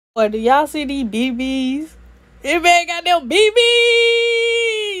Or do y'all see these BBs? It man got them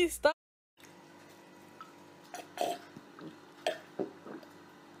BBs. Stop.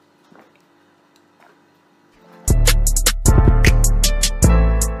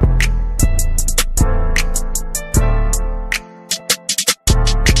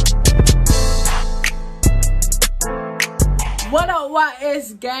 What up,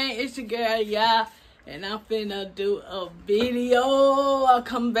 YS gang? It's your girl, y'all. And I'm finna do a video. I'm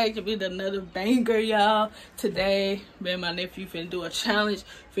coming back to with another banger, y'all. Today, me and my nephew finna do a challenge.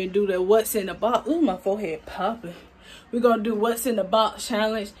 Finna do the what's in the box. Ooh, my forehead popping. We're gonna do what's in the box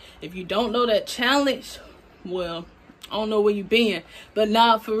challenge. If you don't know that challenge, well, I don't know where you been. But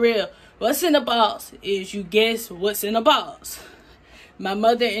nah, for real. What's in the box is you guess what's in the box. My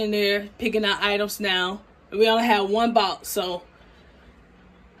mother in there picking out items now. We only have one box, so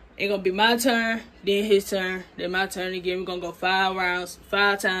it's gonna be my turn, then his turn, then my turn again. We're gonna go 5 rounds,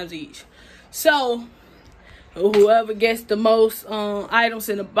 5 times each. So whoever gets the most items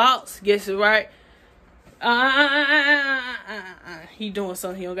in the box gets it right. He doing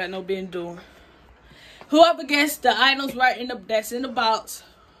something he don't got no business doing. Whoever gets the items right that's in the box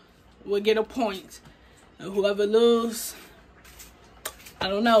will get a point. And whoever lose, I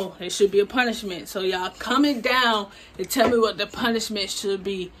don't know. It should be a punishment. So y'all comment down and tell me what the punishment should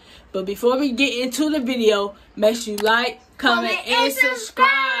be. But before we get into the video, make sure you like, comment, and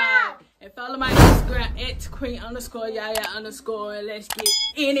subscribe. And follow my Instagram at queen_yaya_. And let's get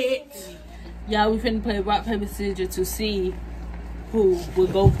in it. Y'all, we finna play rock, paper, scissors to see who will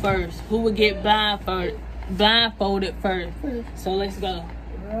go first. Who will get blindfolded first. So let's go.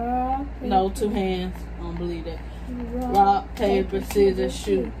 No, 2 hands. I don't believe that. Rock, paper, scissors,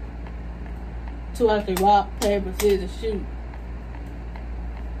 shoot. 2 after rock, paper, scissors, shoot.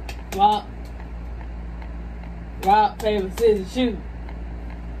 Rock, paper, scissors, shoot.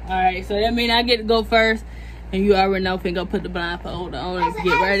 Alright, so that means I get to go first. And you already know, finna go put the blindfold on. Let's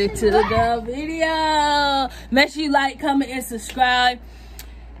get ready to the video. Make sure you like, comment, and subscribe.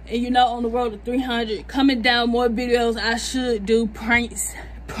 And you know, on the road to 300. Comment down more videos I should do. Pranks,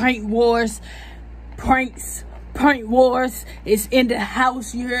 prank wars, pranks. Prank wars is in the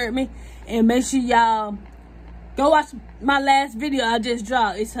house, you heard me? And make sure y'all go watch my last video I just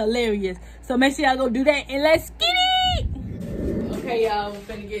dropped. It's hilarious. So make sure y'all go do that and let's get it. Okay, y'all, we're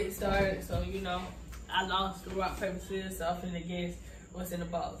finna get started. So you know, I lost the rock, paper, scissors, so I'm finna guess what's in the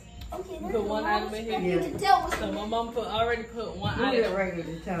box. Okay, you put one item in here. Yeah. So my mom already put one item.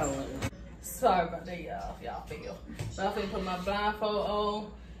 Regular towel. Sorry about that, y'all. Y'all feel. So I'm finna put my blindfold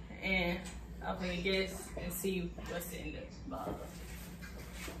on and I'm gonna guess and see what's in the box.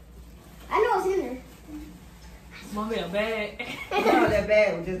 I know what's in there. Mommy, a bag. No, that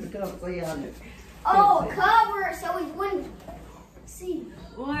bag was just a cover so y'all know. Oh, cover so we wouldn't see.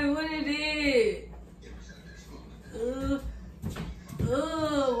 What it is?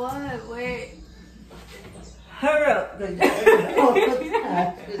 What? Wait. Hurry up. I'm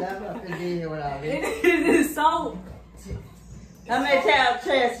about to deal with all this. It is soap. How many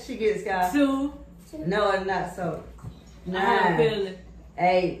chances she gets, guys? 2. No, it's not soap. 9. I have a feeling.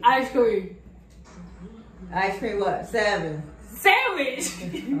 8. Ice cream. Ice cream what? 7. Sandwich.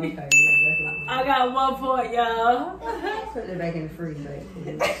 Okay, yeah, that's what I got 1 point, y'all. Put it back in the freezer.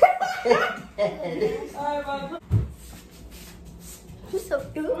 Alright, Mom. You're so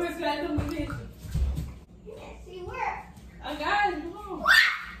good. Where's that number? You can't see where. I got it. Come on.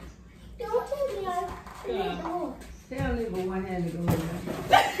 Don't tell me. They don't need but one hand to go in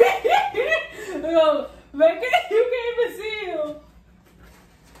there. Yo, make it, you can't even see him.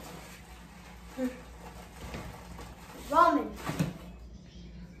 Ramen.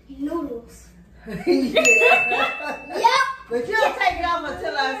 Noodles. Yeah. Yep. But you don't take it off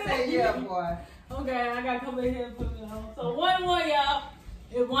until I say yeah, boy. Okay, I gotta come in here and put it on. So 1-1, y'all.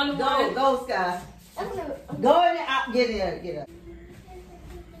 It's 1-1. Go, Sky. I'm gonna. Go in there, get in there, get up.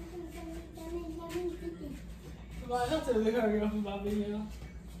 Well, that's a really hurry up about video.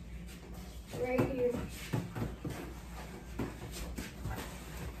 Right here.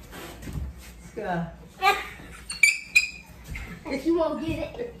 Sky. You won't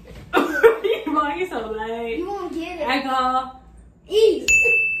get it. Mom, you so lame. You won't get it. Alcohol. Easy.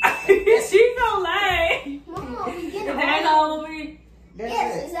 She's so lame. Mom, you get Is it. alcohol on me? That's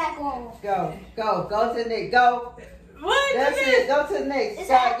Yes, it. it's alcohol. Go to the next. Go. What? That's it. Go to the next. It's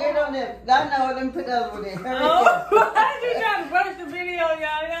Sky, get on there. I know. Let me put the other one in. Hurry Oh, up. I just trying to rush the video,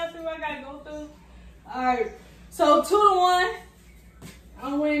 y'all. Y'all see what I gotta go through? Alright. So 2-1.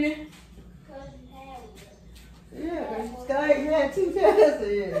 I'm winning. Yeah, Sky, you had 2 chances.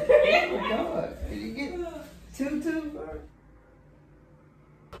 Yeah. Oh my God. You get 2-2 first.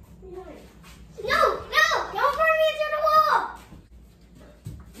 No, don't burn me into the wall.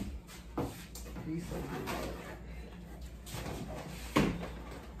 He's so good.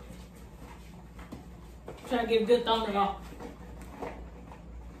 Try to get a good thumbnail off.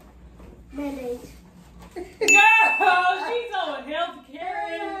 Band-aids. Girl, she's so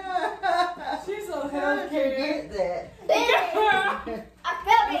healthcare. She's so healthcare. Get that. Band-aids. I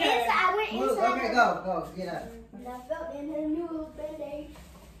felt it Okay. inside. I went Move. inside. Okay, go, get up. And I felt it in her new band-aid.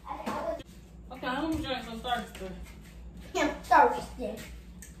 Okay, I'm gonna drink some thirsty. I'm thirsty.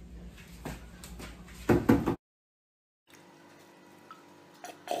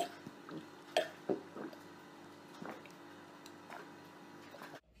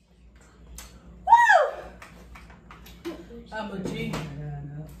 I'm a G.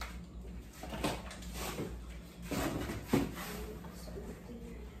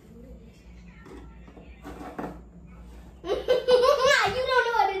 You don't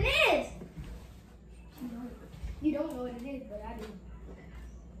know what it is. You don't know what it is, but I do.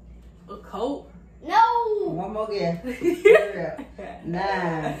 A coat? No. One more guess. Hurry up.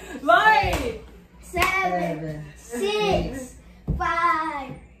 9, Right. 7, 6,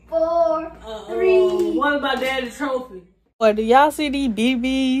 5, 4, 3. What about Daddy's trophy? What, do y'all see these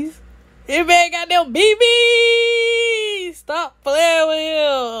BBs? This man got them BBs! Stop playing with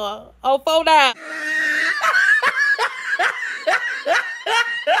him. Oh, 4-9.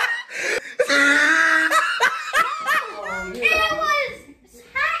 It was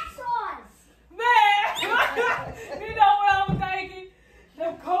hot sauce. Man! You know what I'm thinking?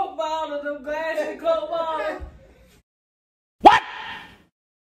 Them Coke bottles, them glassy Coke bottles. What?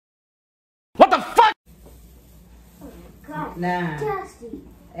 What the fuck? God. 9, Dusty.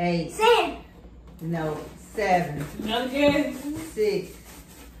 8, Sam. no, 7, Another guess. 6,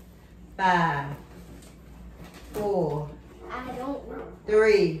 5, 4, I don't know.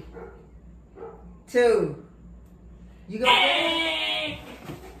 3, 2. You go. Wait.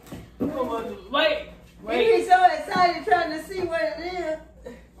 You be so excited trying to see what it is.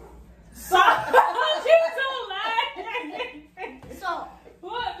 Salt. You too loud. Salt.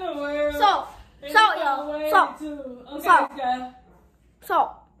 What the world? Salt. It's Salt, on y'all. the way Salt. to- Okay, Salt. guys.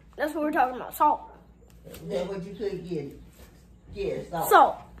 Salt. That's what we're talking about. Salt. That's what you could get. Get salt.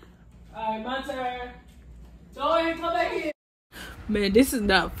 Salt. Alright, my turn. Go ahead, come back in. Man, this is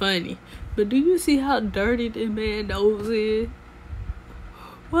not funny. But do you see how dirty this man's nose is?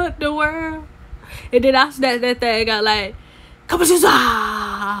 What the world? And then I snatched that thing, got like, come on,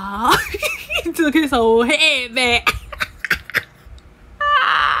 he took his whole head back.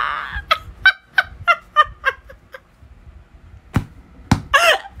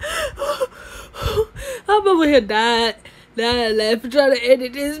 I'm over here dying laughing, trying to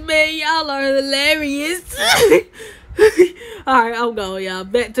edit this, man. Y'all are hilarious. Alright, I'm going, y'all.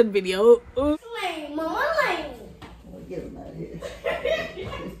 Back to the video. Lame, Mama, lame. Well, get him out of here. Have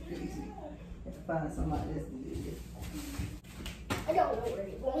to find somebody else to do this. I don't know where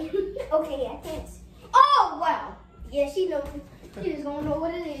it's going. Okay, I can't. Oh, wow. Yeah, she knows. She just don't know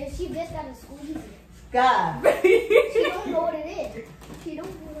what it is. She just got to squeeze it. God. She don't know what it is. She don't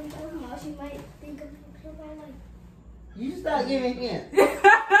know what I'm talking about. She might think of something like. You start giving hints.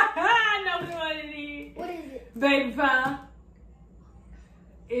 I know what it is. What is it? Baby powder.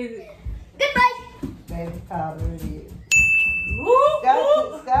 Is it? Goodbye. Baby powder it is. Woo, Sky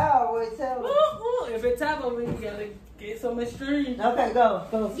woo. always tell Woo, me. woo. If it's time over, you gotta get some extreme. Okay, go.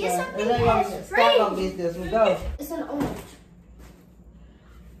 Go, Sky. Get something Sky extreme. gonna get this one. Go. It's an orange.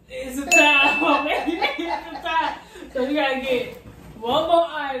 It's a time, oh, man. It's a time. So we gotta get one more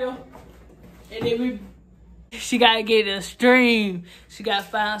item. And then she gotta get a stream. She gotta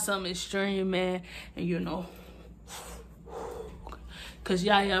find something extreme, man. And you know, cause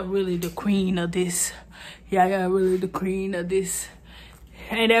Yaya really the queen of this. Yaya really the queen of this.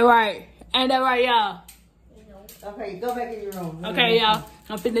 Ain't that right? Ain't that right, y'all? Okay, go back in your room. Okay, y'all.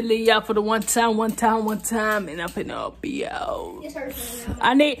 I'm finna leave y'all for the one time, and I'm finna be out. It's her turn now.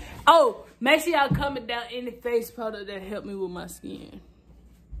 I need, make sure y'all comment down any face product that help me with my skin.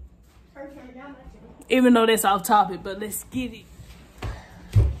 Her turn now, my turn. Even though that's off topic, but let's get it.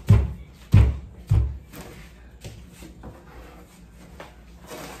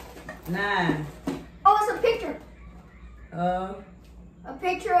 Nine. Oh, it's a picture. A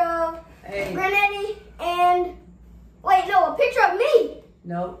picture of eight. Granny and... Wait, no, a picture of me.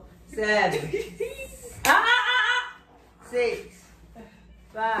 Nope. 7. 6.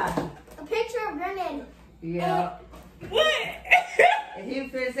 5. A picture of Granny. Yeah. What? If he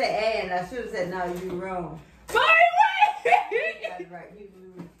was finna say and I should have said no, you wrong. Sorry, what? That's right. You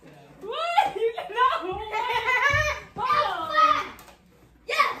lose. What? You know.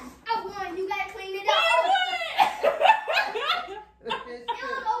 Yes.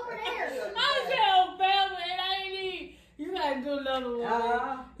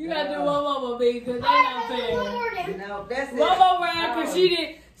 because they not fair. No, that's it. One more round, because she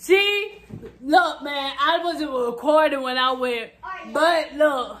did. Look, man, I wasn't recording when I went. But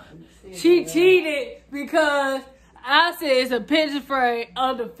look, she cheated because I said it's a picture frame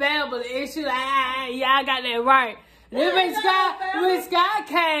of the family. And she like, yeah, I got that right. Then when Sky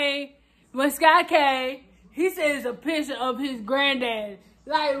came, he said it's a picture of his granddad.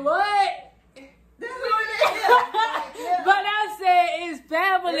 Like, what? That's who it is. But I said it's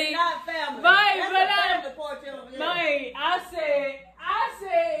family. It's not family. Right, that's but a family portrait over there. Right, I said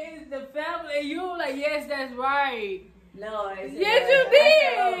it's the family. And you were like, yes, that's right. No, it's Yes, you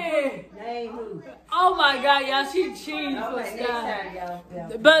did. Name who? Oh my God, y'all, she cheated for Okay, next Sky. time, y'all.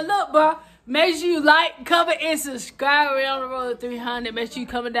 Yeah. But look, bro, make sure you like, comment, and subscribe. We're on the road to 300. Make sure you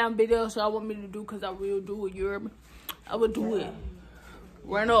comment down videos so I want me to do, because I will do it, you heard me? I will do it.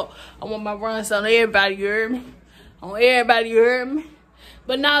 Run up. I want my runs on everybody, you heard me? On everybody, you heard me?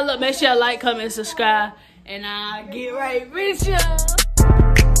 But now, look, make sure you like, comment, and subscribe. And I'll get right with you.